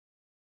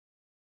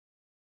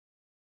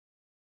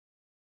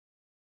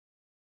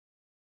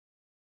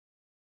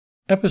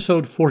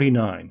Episode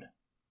 49.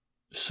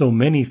 So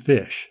Many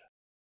Fish.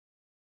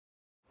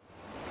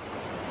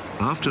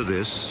 After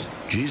this,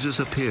 Jesus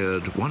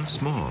appeared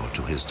once more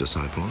to his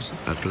disciples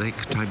at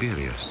Lake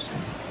Tiberias.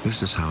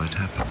 This is how it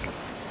happened.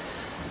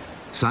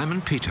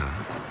 Simon Peter,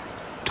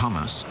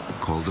 Thomas,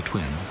 called the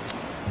twin,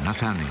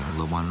 Nathanael,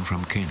 the one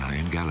from Cana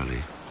in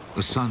Galilee,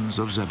 the sons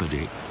of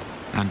Zebedee,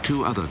 and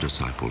two other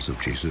disciples of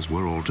Jesus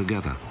were all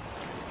together.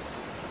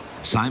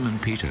 Simon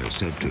Peter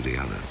said to the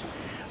others,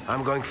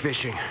 "I'm going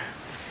fishing."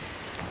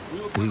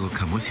 "We will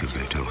come with you,"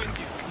 they told him.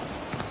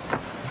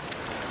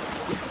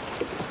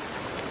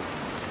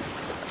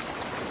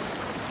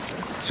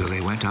 So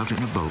they went out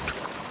in a boat,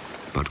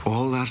 but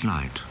all that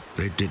night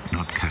they did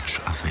not catch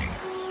a thing.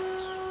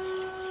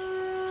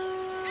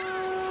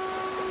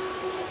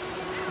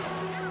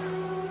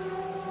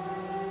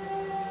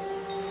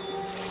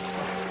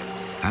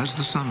 As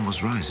the sun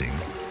was rising,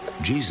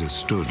 Jesus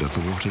stood at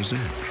the water's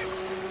edge,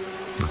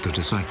 but the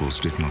disciples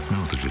did not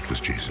know that it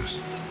was Jesus.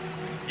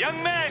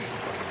 "Young men,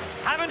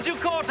 haven't you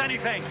caught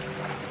anything?"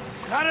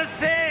 Not a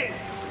thing!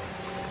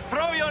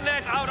 "Throw your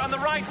net out on the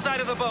right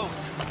side of the boat,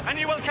 and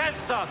you will catch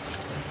some."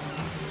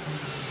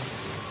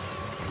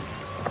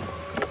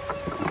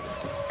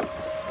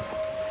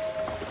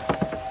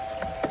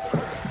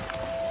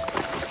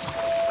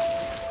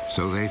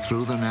 So they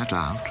threw the net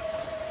out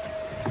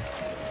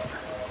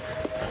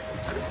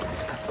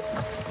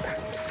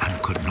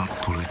and could not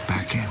pull it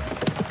back in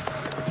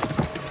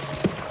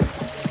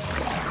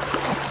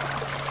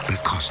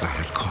because they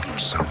had caught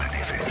so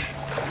many fish.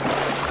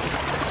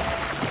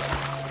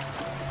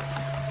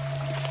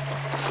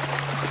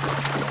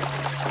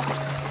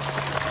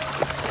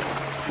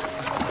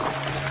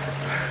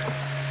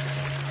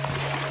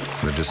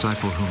 The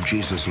disciple whom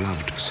Jesus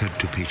loved said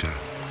to Peter,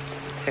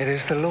 It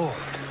is the Lord.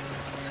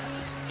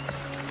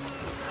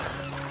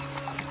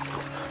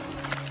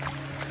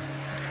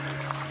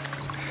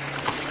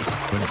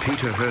 When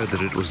Peter heard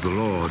that it was the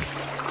Lord,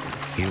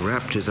 he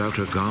wrapped his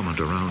outer garment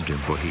around him,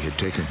 for he had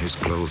taken his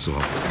clothes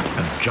off,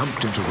 and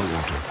jumped into the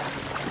water.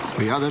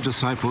 The other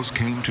disciples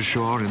came to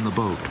shore in the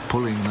boat,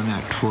 pulling the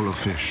net full of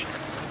fish.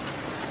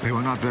 They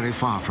were not very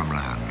far from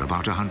land,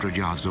 about 100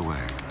 yards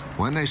away.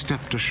 When they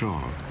stepped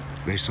ashore,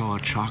 they saw a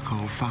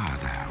charcoal fire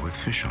there with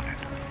fish on it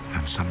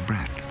and some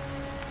bread.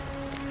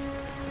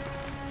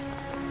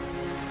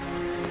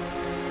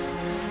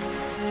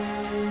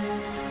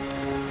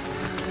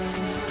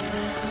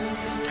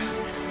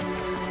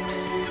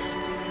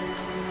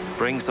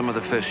 Bring some of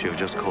the fish you've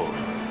just caught.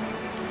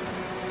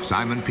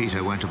 Simon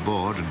Peter went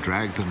aboard and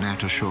dragged the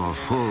net ashore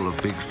full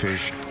of big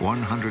fish,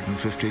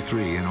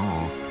 153 in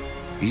all.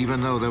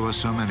 Even though there were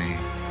so many,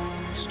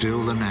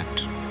 still the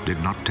net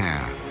did not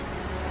tear.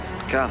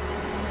 Come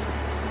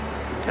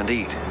and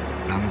eat.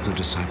 None of the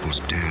disciples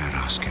dared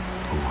ask him,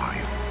 "Who are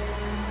you?"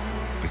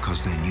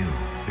 because they knew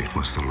it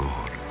was the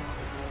Lord.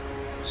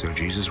 So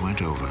Jesus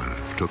went over,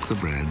 took the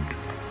bread,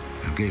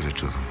 and gave it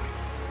to them.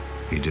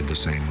 He did the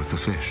same with the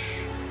fish.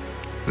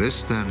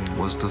 This, then,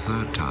 was the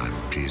third time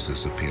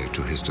Jesus appeared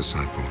to his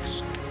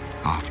disciples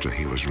after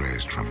he was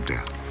raised from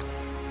death.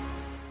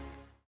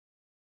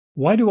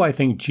 Why do I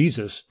think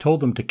Jesus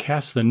told them to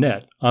cast the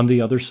net on the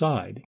other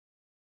side?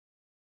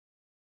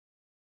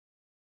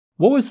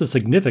 What was the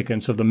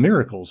significance of the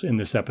miracles in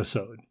this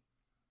episode?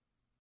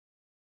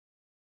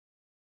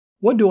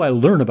 What do I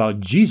learn about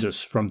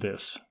Jesus from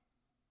this?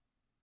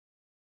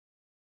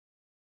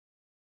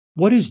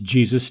 What is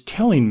Jesus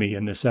telling me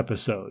in this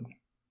episode?